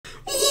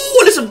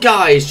up,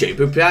 guys?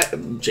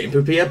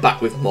 Jamepoop here,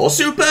 back with more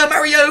Super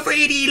Mario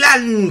 3D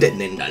Land.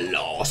 And in the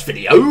last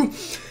video,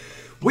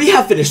 we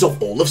have finished off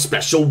all of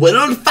Special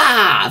World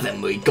 5,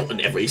 and we've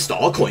gotten every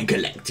star coin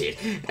collected.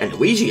 And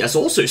Luigi has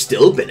also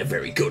still been a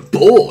very good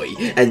boy.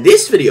 And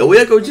this video, we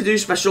are going to do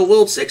Special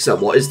World 6, and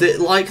what is it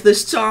like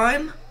this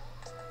time?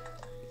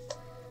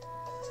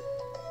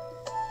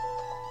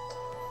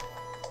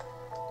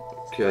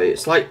 Okay,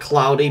 it's like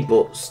cloudy,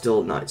 but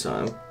still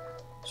nighttime.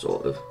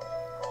 Sort of.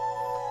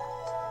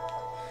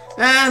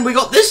 And we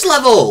got this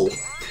level!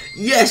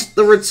 Yes,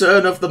 the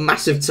return of the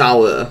massive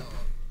tower.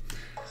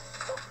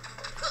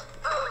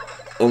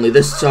 Only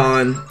this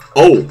time...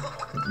 Oh,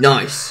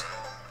 nice.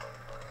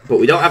 But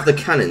we don't have the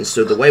cannons,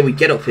 so the way we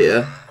get up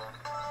here...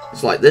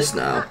 It's like this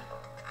now.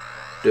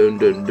 Dun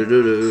dun dun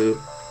dun dun.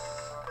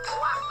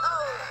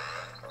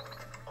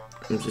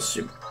 I'm just...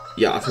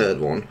 Yeah, I've heard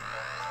one.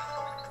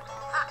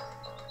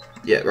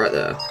 Yeah, right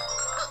there.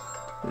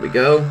 Here we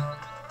go.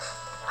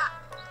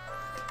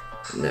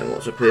 And then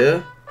what's up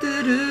here?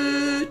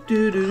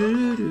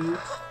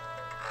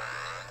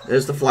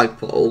 There's the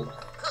flagpole.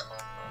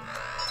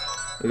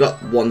 We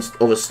got one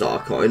other star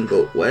coin,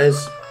 but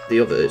where's the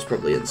other? It's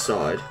probably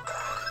inside.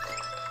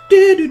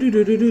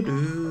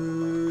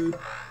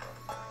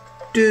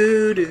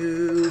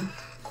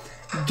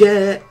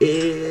 Get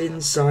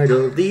inside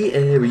of the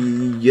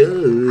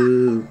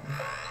area.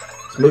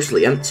 It's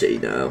mostly empty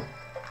now.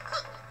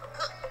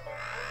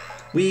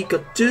 We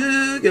got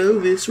to go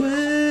this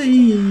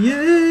way.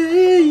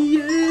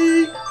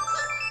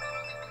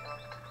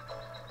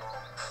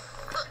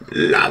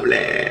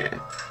 Lovely.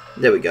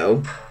 There we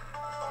go.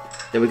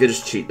 Then we could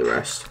just cheat the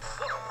rest.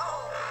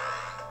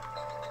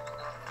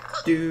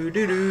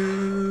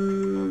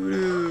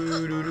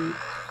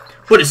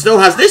 But it still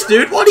has this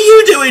dude. What are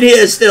you doing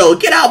here still?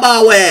 Get out of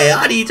my way.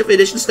 I need to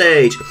finish the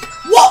stage.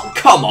 What?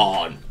 Come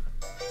on.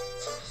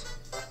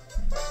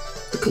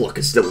 The clock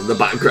is still in the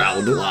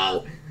background.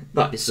 Wow.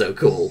 That is so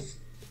cool.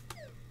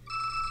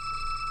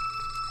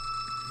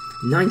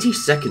 90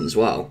 seconds,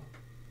 wow.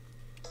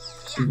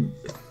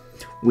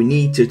 We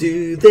need to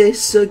do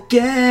this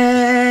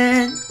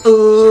again.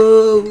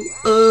 Oh,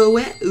 oh,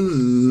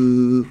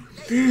 ooh.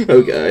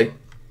 Okay.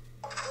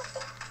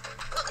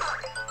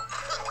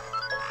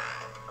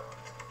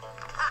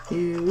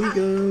 Here we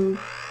go.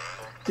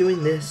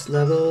 Doing this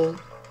level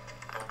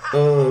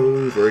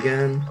over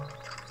again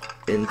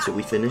until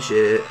we finish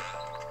it.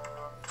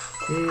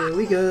 Here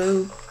we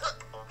go.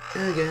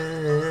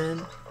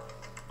 Again.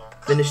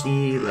 Finish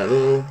the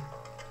level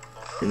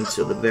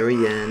until the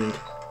very end.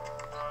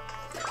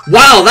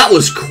 Wow, that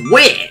was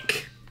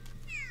quick!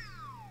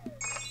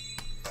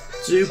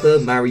 Super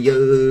Mario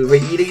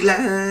 3D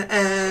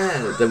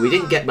Land. Then we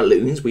didn't get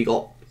balloons, we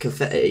got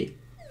confetti.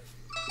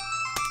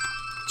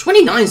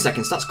 29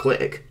 seconds, that's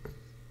quick.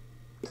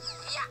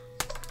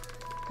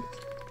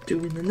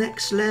 Doing the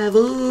next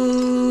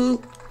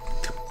level.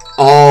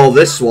 Oh,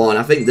 this one.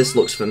 I think this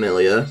looks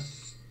familiar.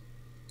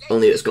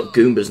 Only it's got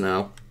Goombas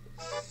now.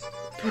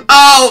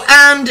 Oh,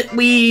 and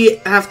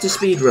we have to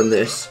speedrun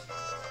this.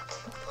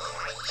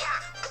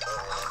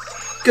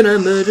 Gonna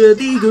murder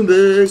the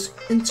Goombas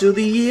until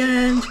the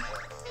end.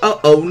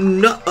 Uh-oh,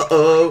 no,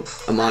 uh-oh.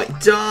 I might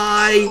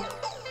die.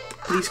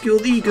 Please kill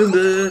the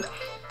Goomba.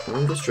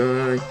 On this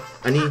try.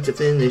 I need to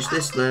finish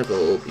this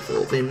level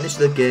before I finish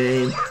the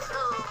game.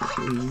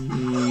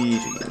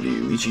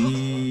 Luigi,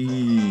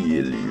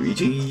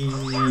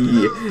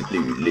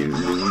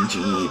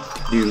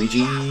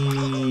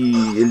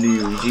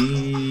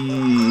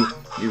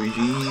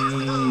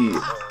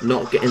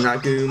 not getting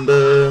that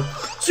Goomba.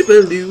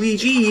 Super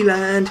Luigi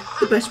Land,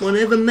 the best one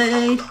ever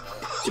made.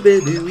 Super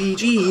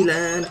Luigi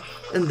Land,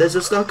 and there's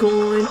a star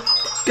coin.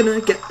 Gonna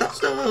get that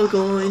star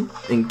coin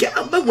and get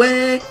out of my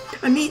way.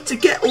 I need to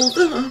get all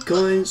the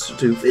coins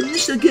to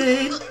finish the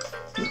game.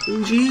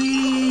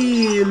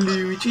 Luigi,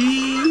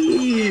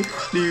 Luigi,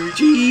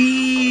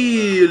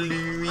 Luigi,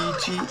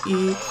 Luigi,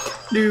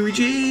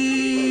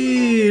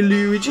 Luigi,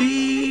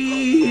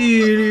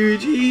 Luigi,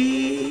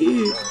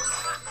 Luigi.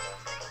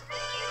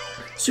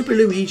 Super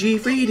Luigi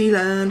 3D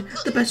Land,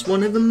 the best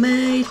one ever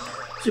made.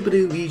 Super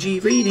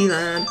Luigi 3D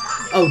Land.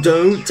 Oh,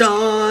 don't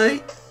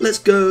die. Let's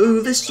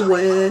go this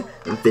way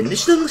and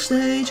finish the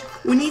stage.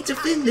 We need to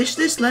finish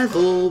this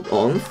level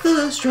on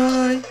first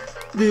try.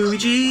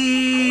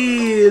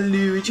 Luigi,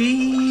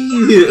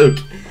 Luigi.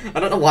 Okay. I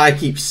don't know why I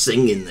keep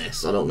singing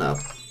this. I don't know.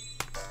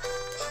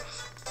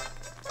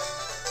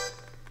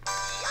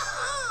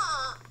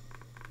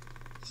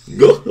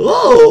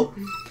 Oh,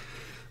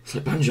 it's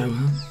like Banjo,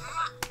 huh?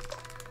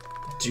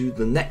 Do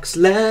the next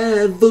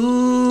level.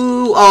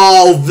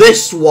 Oh,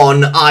 this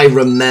one I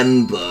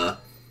remember.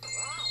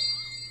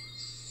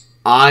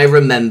 I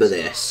remember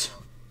this.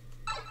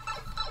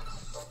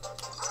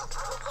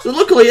 So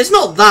luckily it's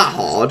not that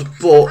hard,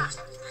 but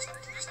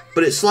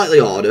it's slightly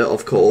harder,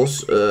 of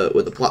course,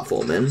 with the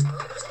platforming.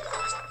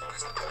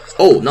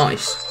 Oh,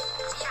 nice.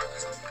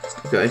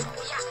 Okay.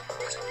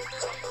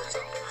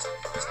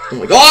 Oh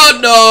my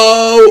god,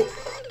 no!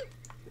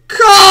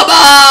 Come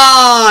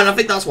on! I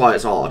think that's why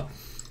it's hard.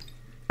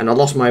 And I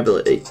lost my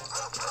ability.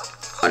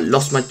 I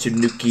lost my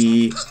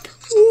Tanuki.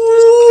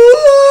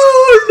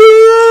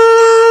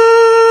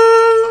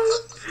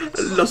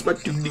 I lost my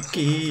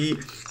Tanuki.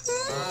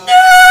 No!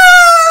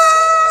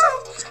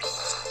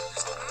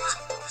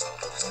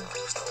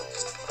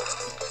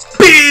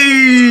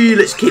 Bee!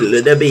 Let's kill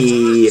the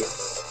bee.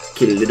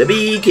 Kill the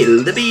bee,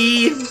 kill the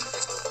bee.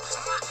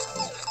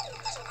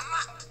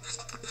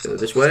 Go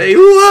this way.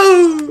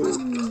 Whoa!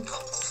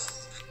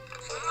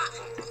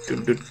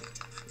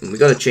 We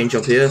gotta change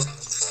up here.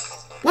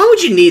 Why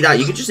would you need that?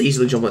 You could just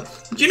easily jump up.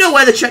 Do you know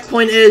where the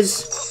checkpoint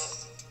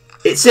is?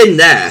 It's in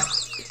there.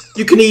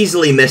 You can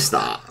easily miss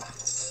that.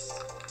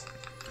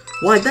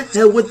 Why the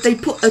hell would they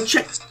put a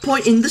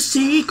checkpoint in the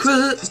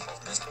secret?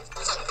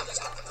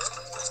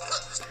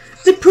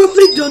 They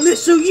probably done it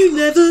so you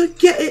never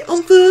get it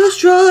on first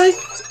try.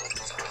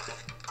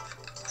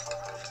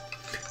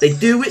 They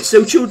do it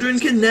so children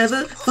can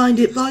never find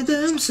it by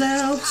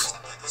themselves.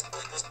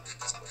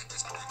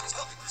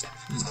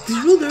 They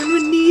will learn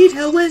when need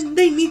help when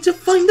they need to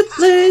find the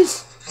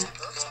place.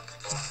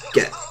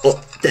 Get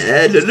up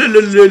there,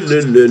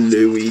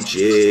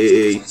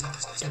 Luigi.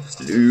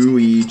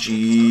 Luigi.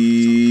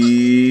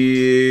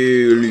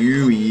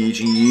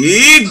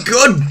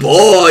 Good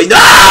boy. No!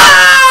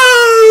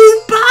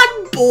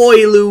 Bad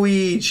boy,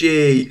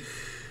 Luigi.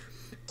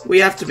 We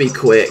have to be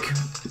quick.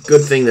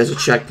 Good thing there's a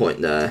checkpoint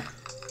there.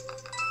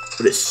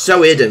 But it's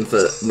so hidden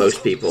for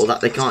most people that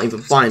they can't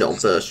even find it on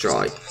first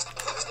try.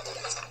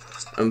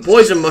 And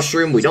Poison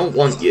Mushroom, we don't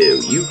want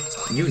you.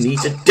 You need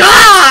to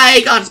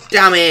die! God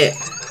damn it!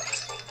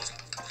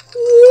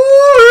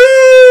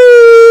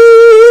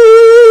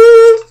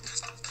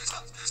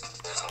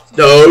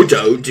 No,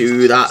 don't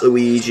do that,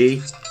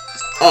 Luigi.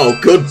 Oh,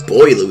 good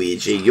boy,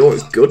 Luigi. You're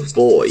a good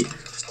boy.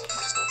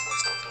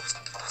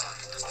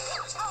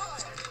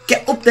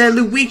 Get up there,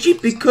 Luigi,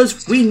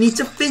 because we need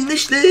to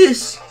finish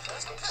this.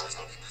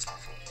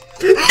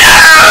 No!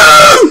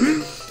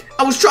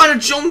 I was trying to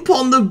jump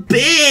on the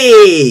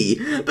bee,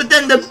 but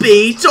then the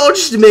bee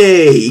touched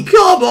me.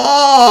 Come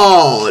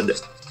on!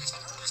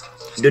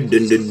 Dun,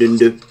 dun, dun, dun,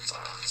 dun.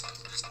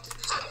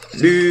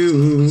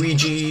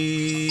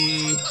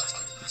 Luigi.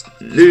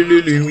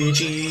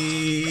 Luigi.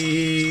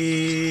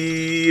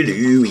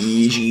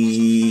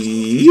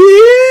 Luigi.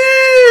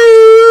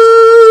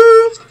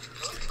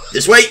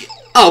 This way.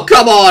 Oh,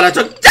 come on. I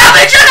took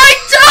damage and I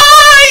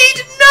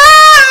died! No!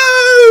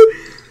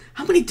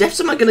 How many deaths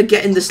am I going to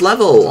get in this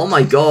level? Oh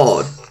my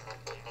god.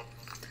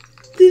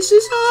 This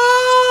is hard.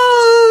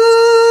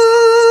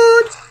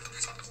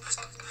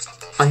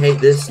 I hate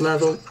this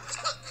level.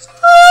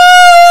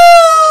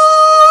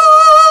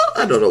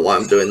 I don't know why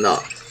I'm doing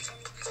that.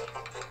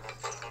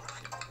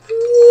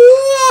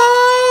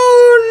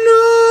 Oh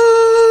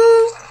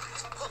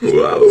no.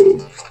 Wow.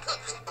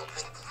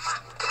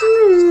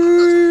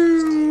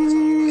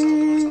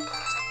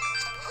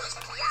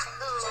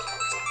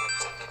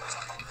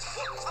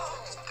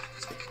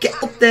 Get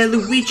up there,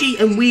 Luigi,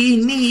 and we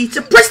need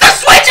to press the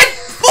switch and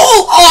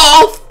fall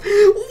off!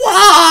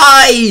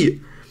 Why?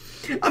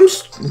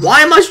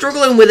 Why am I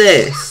struggling with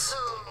this?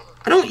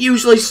 I don't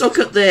usually suck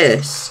at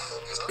this.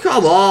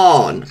 Come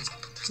on.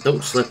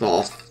 Don't slip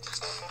off.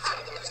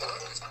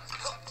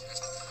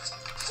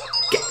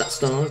 Get that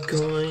star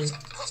coin.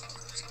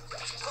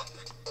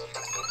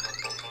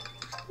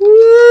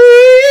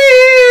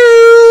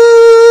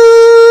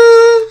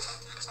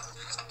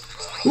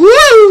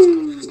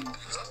 Woo!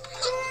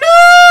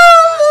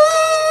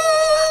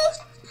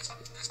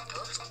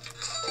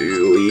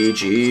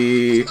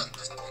 Luigi.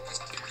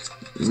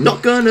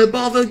 Not gonna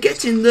bother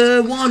getting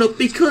the one up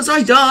because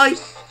I die.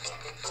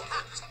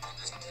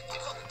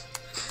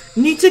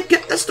 Need to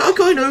get the star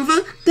coin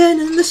over, then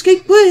an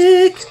escape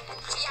quick.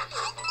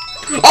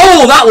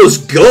 Oh, that was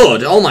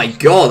good. Oh my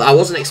god, I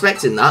wasn't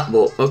expecting that,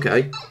 but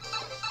okay.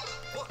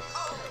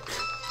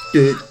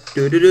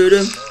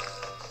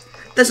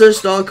 There's a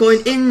star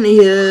coin in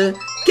here.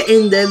 Get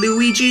in there,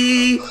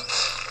 Luigi.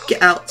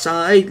 Get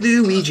outside,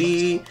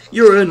 Luigi.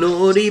 You're a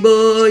naughty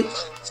boy.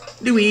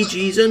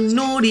 Luigi's a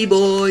naughty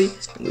boy.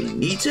 We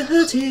need to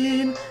hurt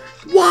him.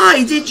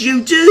 Why did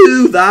you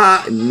do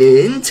that,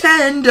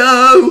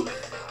 Nintendo?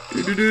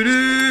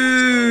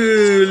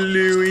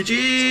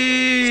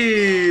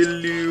 Luigi.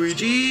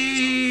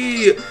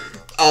 Luigi.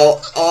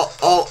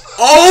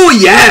 Oh,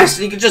 yes!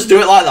 You can just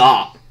do it like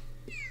that.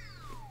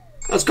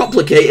 That's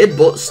complicated,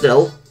 but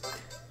still.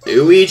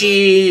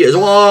 Luigi is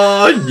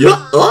one.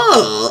 Yeah.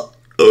 Oh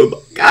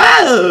my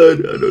god.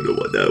 I don't know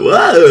what that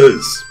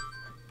was.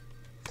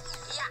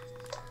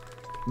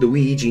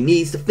 Luigi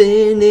needs to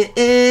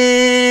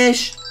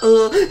finish.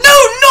 No,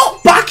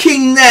 not back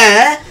in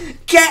there.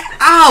 Get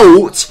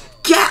out.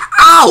 Get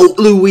out,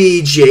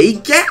 Luigi.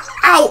 Get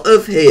out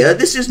of here.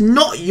 This is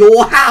not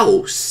your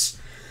house.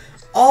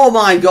 Oh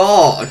my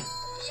god.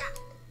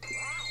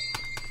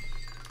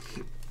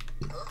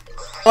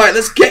 Alright,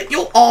 let's get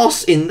your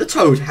arse in the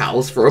Toad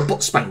house for a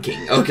butt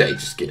spanking. Okay,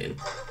 just kidding.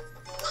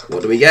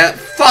 What do we get?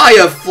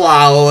 Fire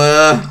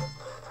flower.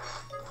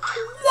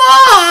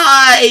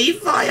 Why?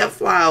 Fire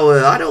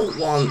flower. I don't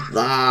want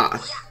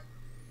that.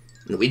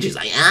 Luigi's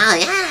like, ah,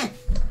 yeah.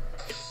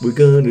 We're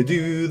gonna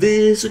do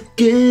this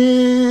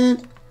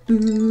again.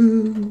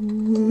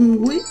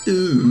 Ooh,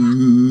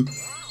 ooh.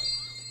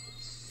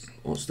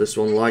 What's this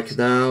one like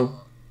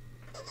now?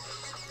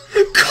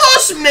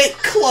 Cosmic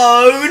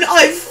Clone!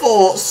 I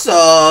thought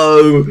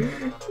so!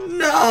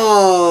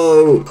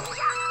 No!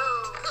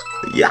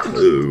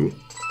 Yahoo!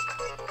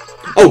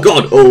 Oh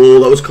god! Oh,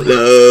 that was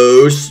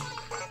close!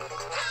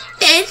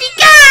 There she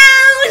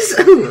goes!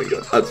 Oh my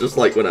god, I just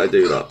like when I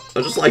do that.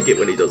 I just like it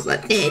when he does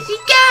that. There she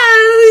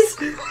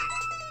goes!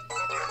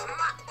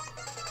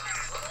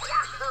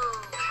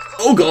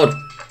 Oh god!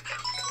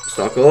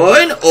 Star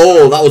coin!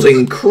 Oh, that was an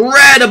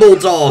incredible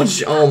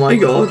dodge! Oh my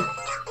god!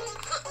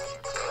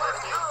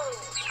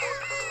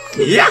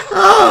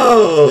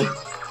 Yahoo!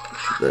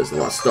 There's the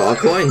last star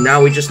coin.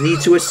 Now we just need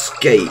to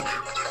escape.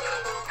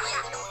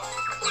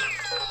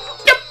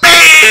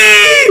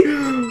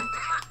 Yippee!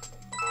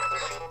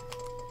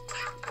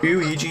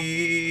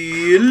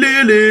 Luigi!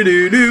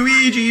 Luigi!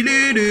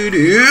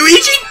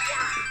 Luigi!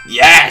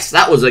 Yes!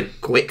 That was a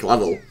quick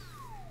level.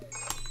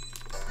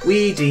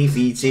 We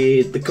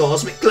defeated the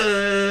Cosmic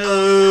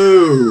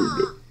Clone!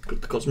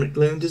 The Cosmic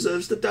Clone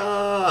deserves to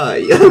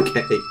die.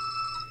 Okay.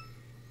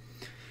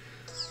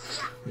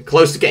 We're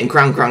close to getting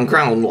crown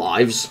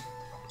lives.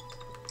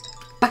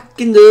 Back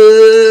in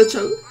the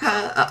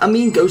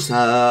ghost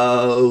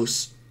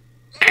house.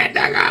 And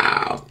I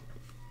go.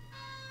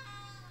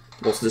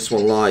 What's this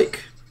one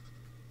like?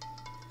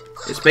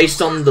 It's based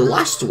on the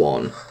last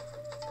one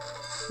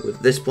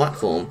with this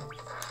platform.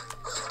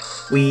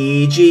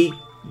 Ouija,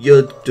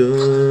 you're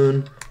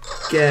done.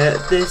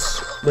 Get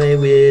this way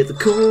with the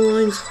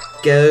coins.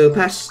 Go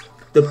past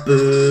the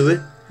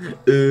boo.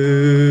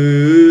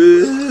 Ooh.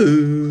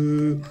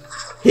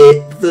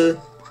 Hit the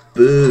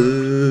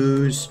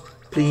booze.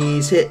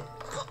 Please hit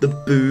the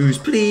booze,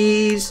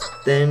 please.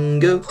 Then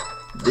go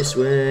this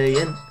way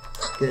and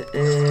get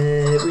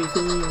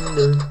everything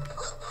done.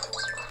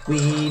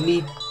 We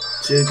need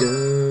to go.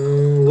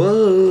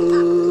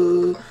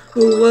 Whoa,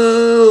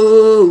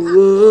 whoa,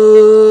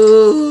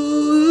 whoa.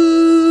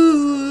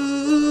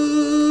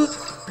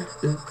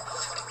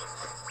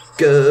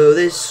 Go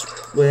this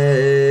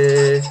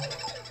way.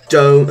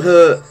 Don't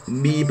hurt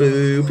me,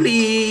 boo,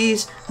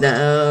 please.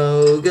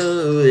 Now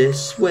go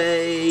this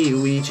way,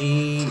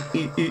 Ouija.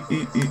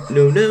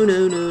 No, no,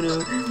 no, no,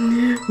 no.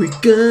 We're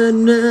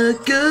gonna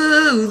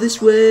go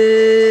this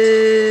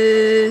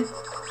way.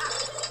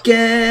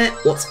 Get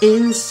what's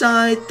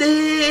inside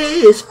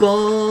this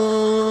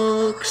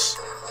box.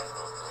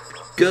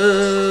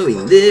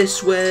 Going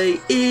this way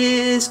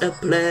is a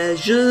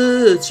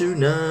pleasure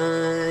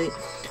tonight.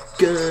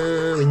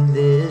 Going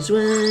this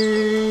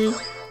way.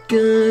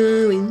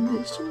 Going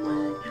this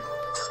way.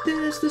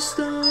 There's the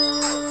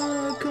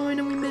star coin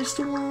and we missed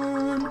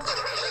one.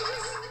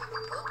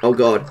 Oh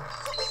god.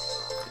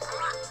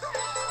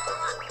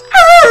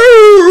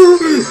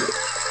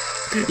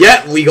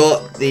 Yeah, we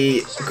got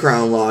the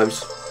crown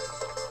lives.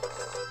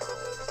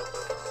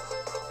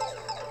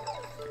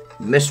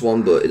 Missed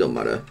one, but it don't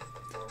matter.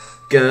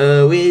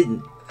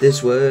 Going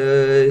this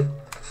way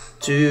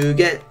to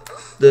get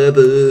the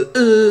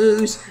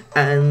booze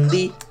and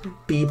the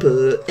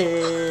people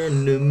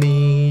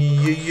enemy.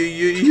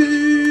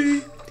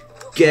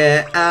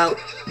 Get out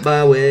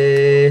my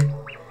way,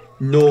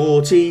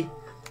 naughty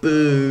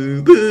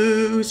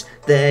boo-boos.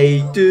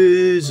 They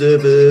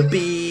deserve a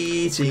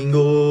beating.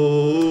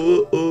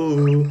 Oh,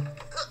 oh.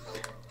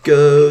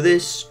 Go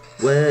this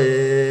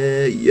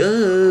way,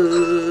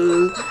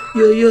 yo,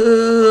 yo,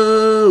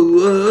 yo.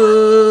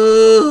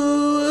 Oh.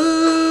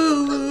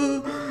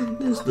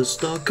 There's the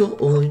star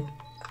coin.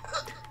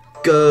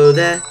 Go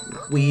there,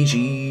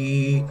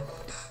 Ouija.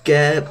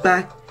 Get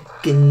back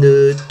in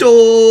the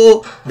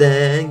door.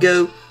 Then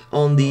go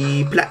on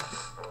the platform.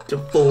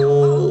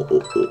 Whoa,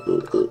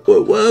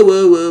 whoa,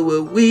 whoa, whoa,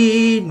 whoa.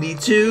 We need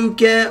to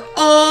get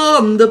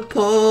on the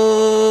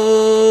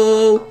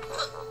pole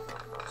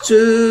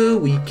so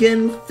we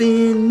can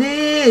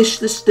finish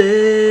the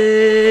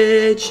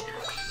stage.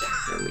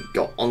 And we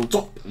got on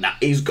top. That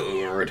is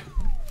good.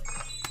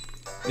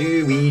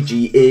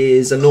 Luigi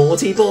is a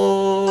naughty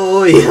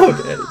boy.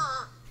 Okay.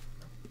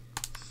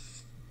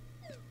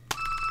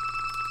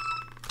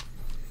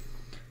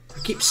 I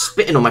keep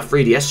spitting on my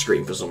 3DS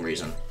screen for some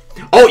reason.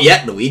 Oh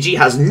yeah, Luigi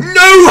has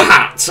no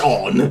hat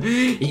on!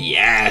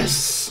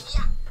 Yes!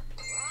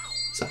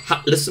 It's a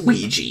hatless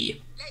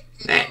Luigi.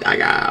 There I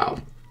go.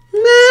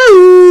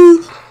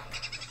 No!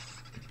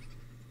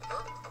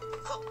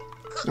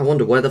 I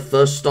wonder where the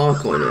first star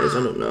coin is,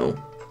 I don't know.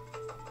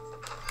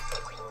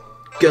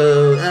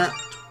 Go that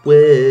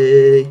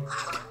way.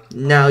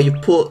 Now you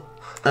put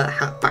a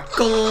hat back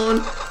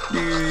on.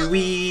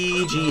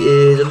 Luigi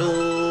is a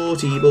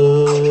naughty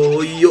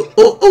boy.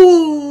 Oh,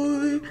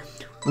 oh.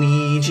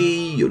 Ouija,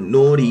 you're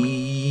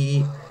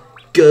naughty.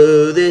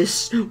 Go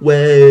this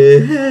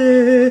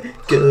way.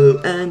 Go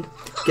and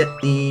get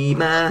the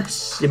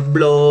massive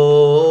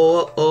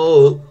blocks.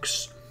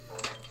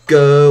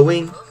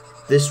 Going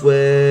this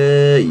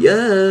way. Yeah.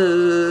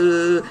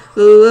 Oh,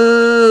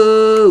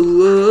 oh,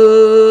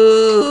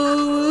 oh.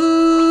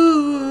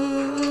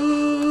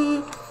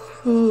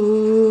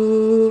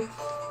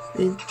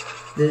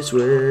 this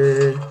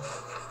way.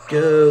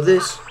 Go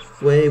this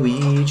way,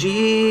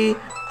 Luigi.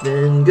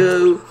 Then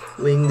go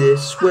wing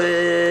this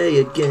way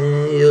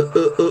again.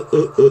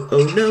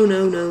 Oh, no,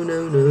 no, no,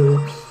 no,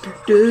 no.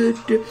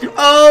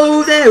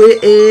 Oh, there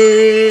it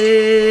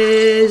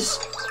is.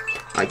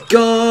 I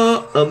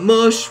got a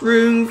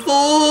mushroom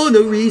for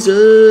no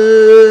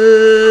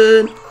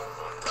reason.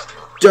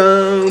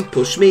 Don't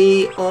push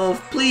me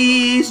off,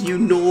 please, you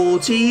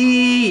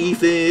naughty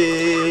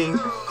thing.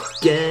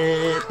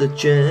 Get the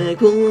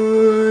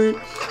checkpoint,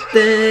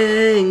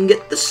 then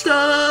get the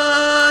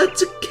star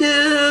to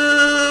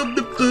kill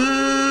the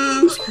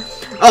boost.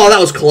 Oh, that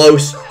was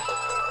close.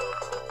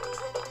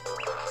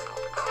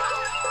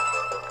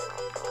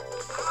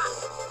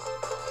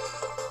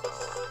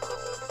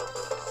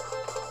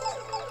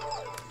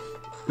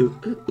 Ooh,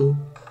 ooh, ooh.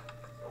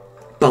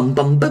 Bum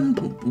bum bum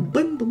bum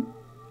bum bum.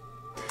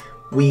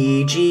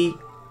 Luigi,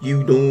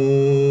 you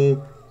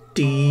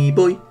naughty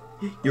boy.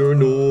 You're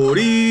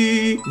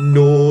naughty,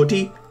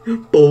 naughty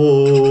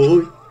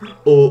boy. Oh,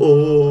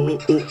 oh,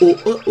 oh, oh,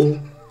 oh, oh.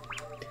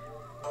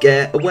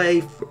 Get away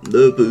from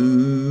the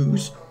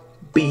booze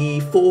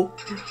before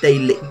they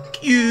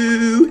lick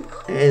you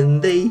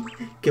and they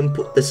can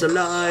put the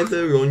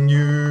saliva on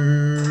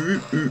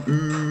you.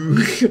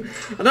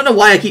 I don't know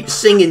why I keep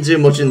singing too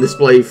much in this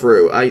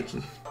playthrough. I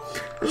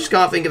just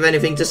can't think of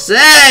anything to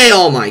say.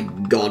 Oh my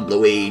god,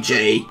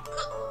 Luigi.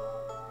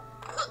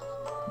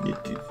 You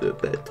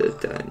deserve better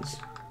times.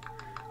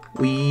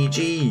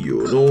 Luigi,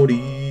 you're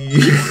naughty.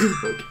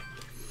 Okay.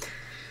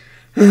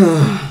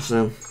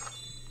 So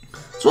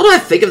what do I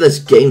think of this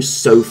game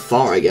so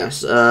far, I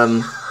guess?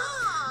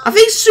 I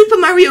think Super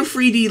Mario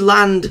 3D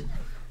Land,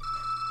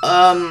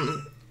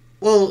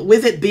 well,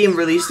 with it being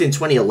released in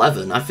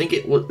 2011, I think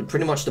it was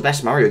pretty much the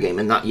best Mario game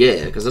in that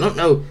year, because I don't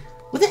know,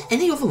 were there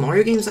any other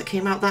Mario games that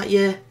came out that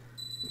year?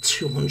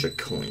 200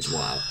 coins,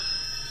 wow.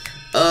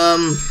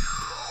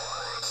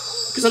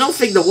 Because I don't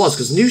think there was,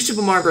 because New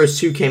Super Mario Bros.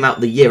 2 came out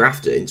the year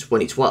after, in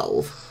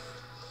 2012.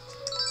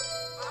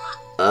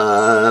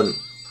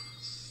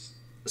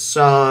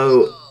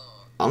 So,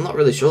 I'm not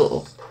really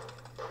sure.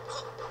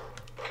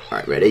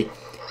 Alright, ready?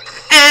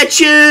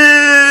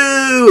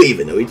 Achoo!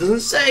 Even though he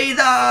doesn't say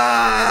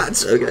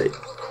that! Okay.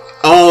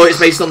 Oh, it's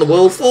based on the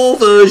World 4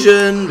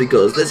 version,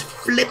 because there's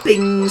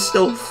flipping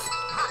stuff.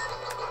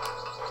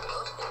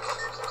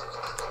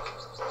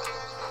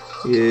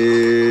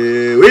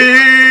 Here we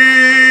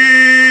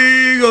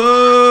go!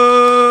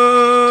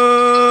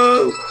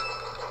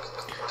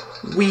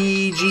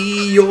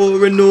 Luigi,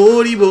 you're a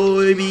naughty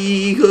boy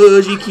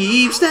because you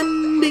keep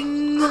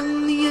standing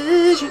on the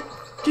edge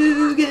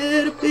to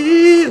get a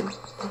feel.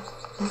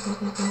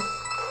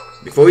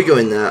 Before we go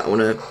in there, I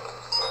want to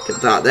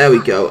get that. There we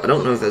go. I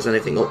don't know if there's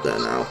anything up there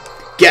now.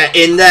 Get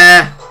in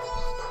there!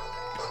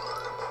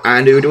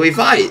 And who do we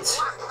fight?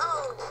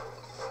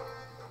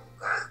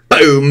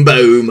 Boom,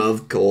 boom,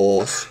 of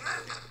course.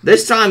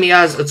 This time he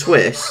has a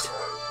twist.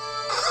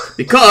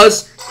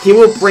 Because he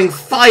will bring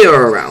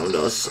fire around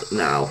us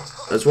now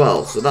as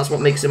well. So that's what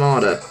makes him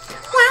harder.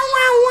 Wow,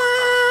 wow,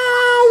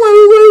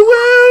 wow, wow,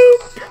 wow.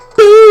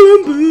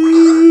 Boom,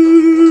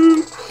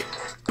 boom.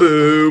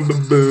 Boom,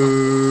 boom,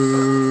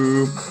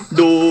 boom.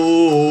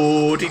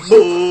 Naughty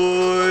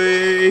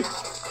boy. Ah,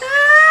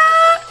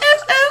 oh,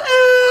 oh,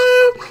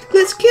 oh.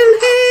 Let's kill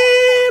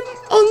him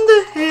on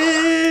the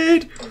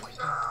head.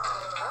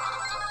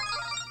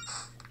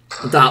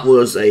 That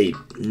was a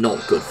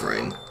not good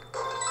frame.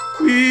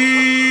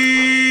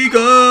 We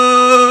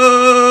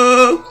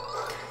go.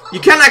 You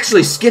can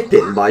actually skip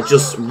him by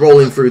just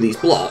rolling through these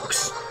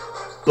blocks,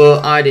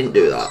 but I didn't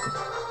do that.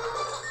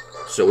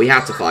 So we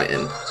had to fight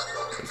him.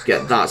 Let's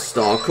get that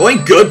star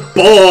coin. Good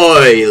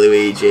boy,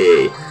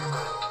 Luigi.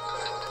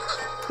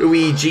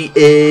 Luigi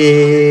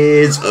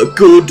is a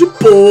good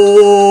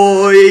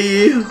boy.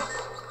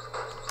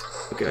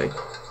 Okay.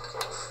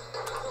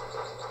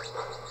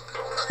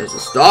 There's a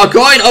star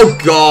coin. Oh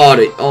god.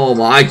 Oh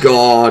my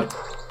god.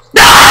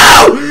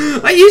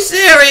 No! Are you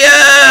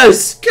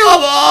serious?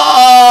 Come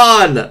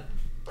on!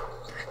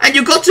 And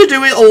you got to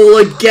do it all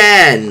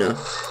again.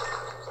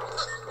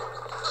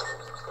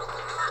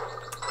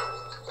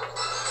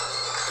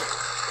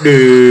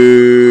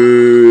 Luigi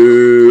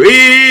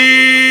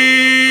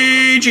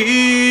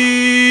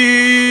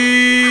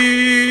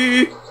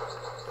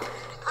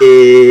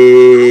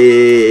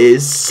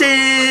is silly.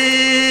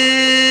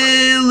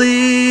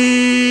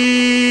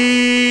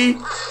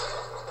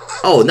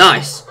 Oh,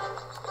 nice.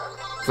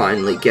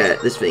 Finally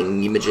get this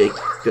thingy-majig,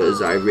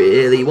 because I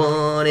really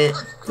want it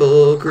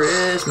for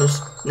Christmas.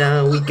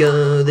 Now we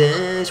go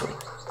this way.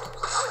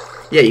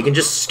 Yeah, you can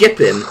just skip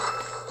him.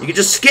 You can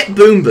just skip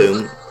Boom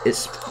Boom.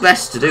 It's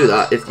best to do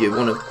that if you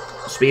want to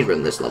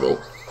speedrun this level.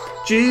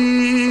 G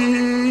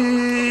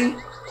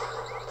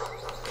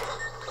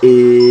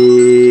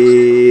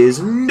is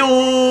naughty.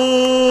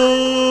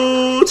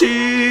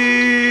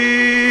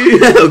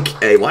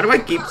 Okay, why do I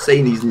keep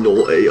saying he's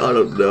naughty? I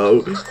don't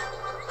know.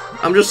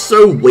 I'm just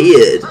so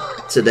weird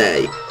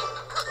today.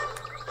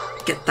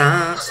 Get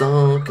that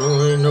song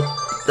going up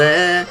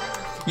there.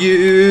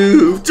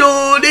 You've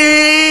done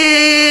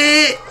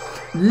it!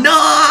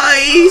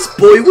 Nice,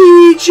 boy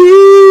Luigi!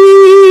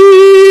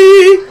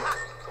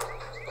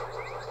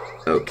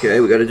 Okay,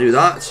 we gotta do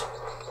that.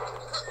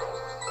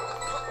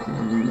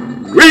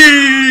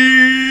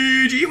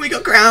 Luigi, we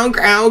got crown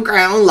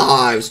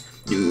lives.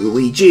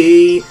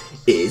 Luigi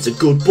is a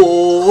good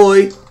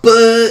boy,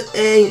 but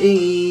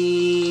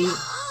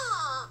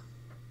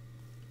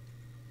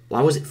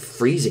why was it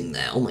freezing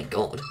there? Oh my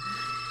god.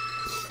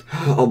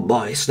 Oh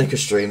my, Snicker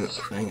stream.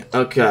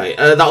 Okay,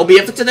 that'll be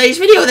it for today's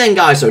video then,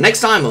 guys. So next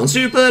time on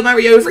Super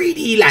Mario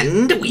 3D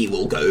Land, we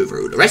will go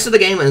through the rest of the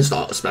game and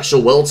start a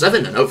special World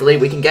 7, and hopefully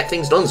we can get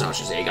things done. So I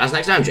shall see you guys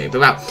next time.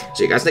 JP out.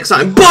 See you guys next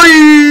time.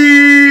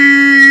 Bye!